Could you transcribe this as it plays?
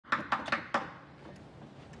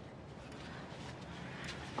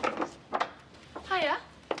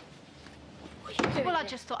I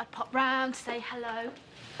just thought I'd pop round, say hello,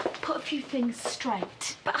 put a few things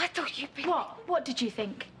straight. But I thought you'd been... What? What did you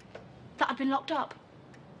think? That I'd been locked up?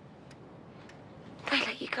 They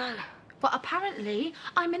let you go. Well, apparently,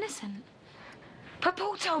 I'm innocent. But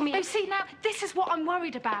Paul told me... Oh, see, now, this is what I'm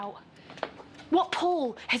worried about. What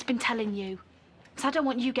Paul has been telling you. Because I don't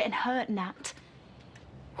want you getting hurt, Nat.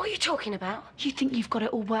 What are you talking about? You think you've got it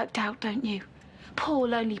all worked out, don't you? Poor,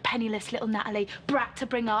 lonely, penniless little Natalie, brat to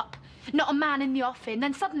bring up, not a man in the offing.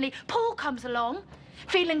 Then suddenly, Paul comes along,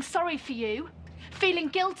 feeling sorry for you, feeling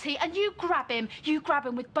guilty, and you grab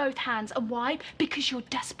him with both hands. And why? Because you're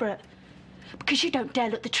desperate. Because you don't dare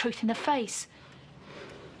look the truth in the face.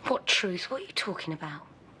 What truth? What are you talking about?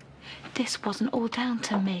 This wasn't all down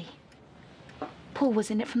to me. Paul was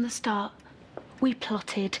in it from the start. We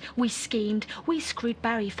plotted, we schemed, we screwed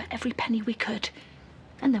Barry for every penny we could.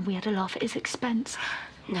 And then we had a laugh at his expense.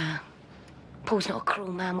 No. Paul's not a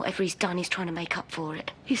cruel man. Whatever he's done, he's trying to make up for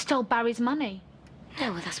it. He stole Barry's money.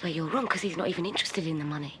 No, well, that's where you're wrong, because he's not even interested in the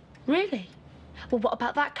money. Really? Well, what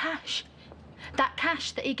about that cash? That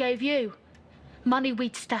cash that he gave you? Money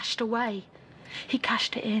we'd stashed away. He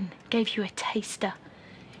cashed it in, gave you a taster.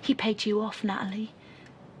 He paid you off, Natalie.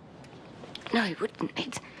 No, he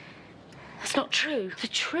wouldn't. That's not true. The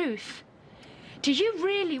truth? Do you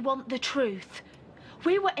really want the truth?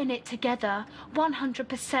 We were in it together,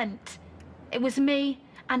 100%. It was me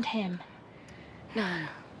and him. No.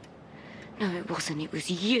 No, it wasn't. It was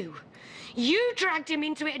you. You dragged him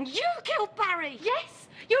into it and you killed Barry. Yes,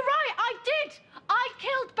 you're right, I did. I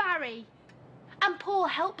killed Barry. And Paul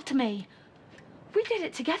helped me. We did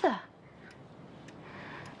it together.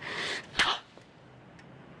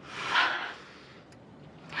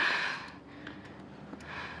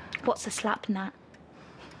 What's a slap, Nat?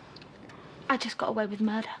 I just got away with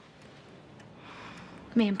murder.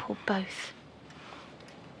 Me and Paul both.